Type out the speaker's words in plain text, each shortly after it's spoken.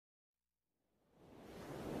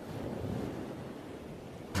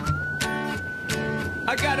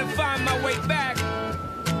I gotta find my way back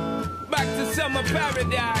to summer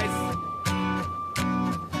paradise.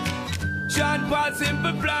 Sean Paul,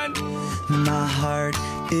 Simple Plan. My heart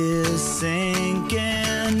is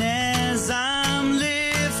sinking as I'm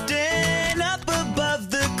lifting up above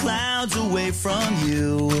the clouds away from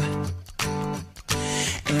you.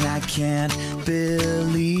 And I can't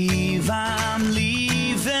believe I'm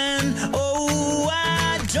leaving. Oh,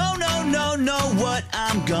 I don't know what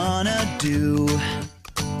I'm gonna do.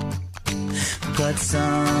 But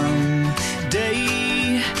someday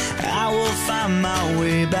I will find my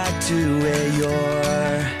way back to where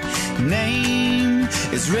your name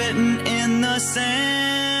is written in the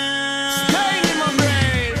sand. Staying in my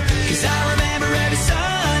brain. 'Cause I remember every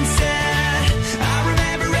sunset, I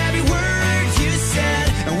remember every word you said,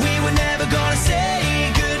 and we were never gonna say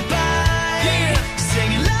goodbye. Yeah.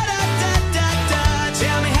 Singing la da da da da.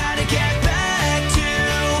 Tell me how to get back to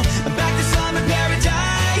summer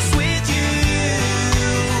paradise with you,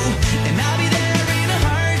 and I'll be there in a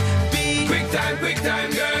heartbeat. Quick time,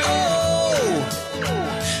 girl. Oh,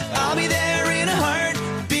 I'll be there in a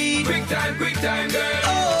heartbeat. Quick time, girl. Oh,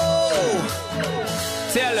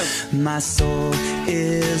 Tell him. my soul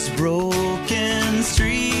is broken,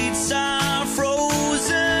 streets are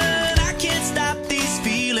frozen. I can't stop these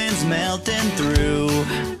feelings melting through,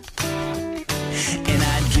 and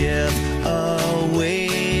I'd give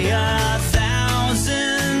away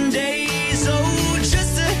 1,000 days, oh,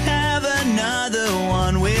 just to have another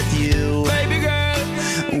one with you. Baby girl,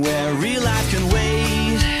 Where real life can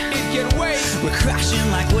wait, it can wait. we're crashing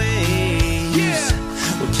like waves. Yeah.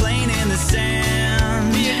 We're playing in the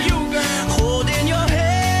sand, Me and you, girl. holding your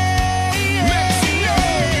hand.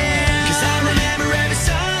 Yeah. 'Cause I remember every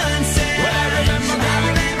sunset, Well, I remember, girl. I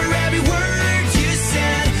remember every word you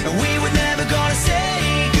said, and we were never gonna say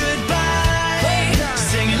goodbye.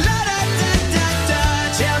 Singing la da da da da.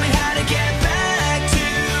 Tell me how to get back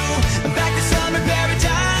to summer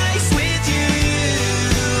paradise with you.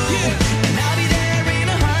 Yeah. And I'll be there in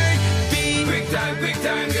a heartbeat. Quick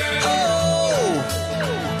time, girl. Oh,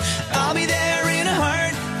 I'll be there in a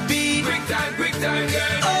heartbeat. Quick time,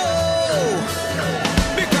 girl. Oh,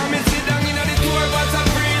 Because me sit down in the tour bus and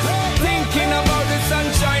breeze, thinking about the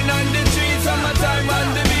sunshine on the trees, summertime on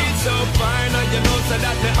the beach. So fine, and you know so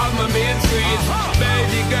that me have my main street.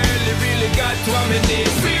 Baby girl, you really got what me need.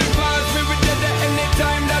 Feel fast, we will get there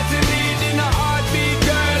anytime that you need. In a heartbeat,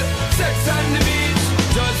 girl, sex on the beach.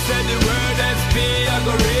 Just say the word SP, I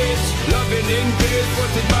go reach. Loving in peace,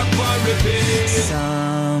 put it back for repeat.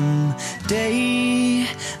 someday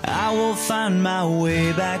I will find my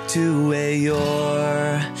way back to where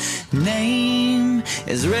your name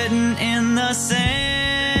is written in the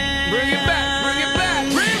sand. Bring it back.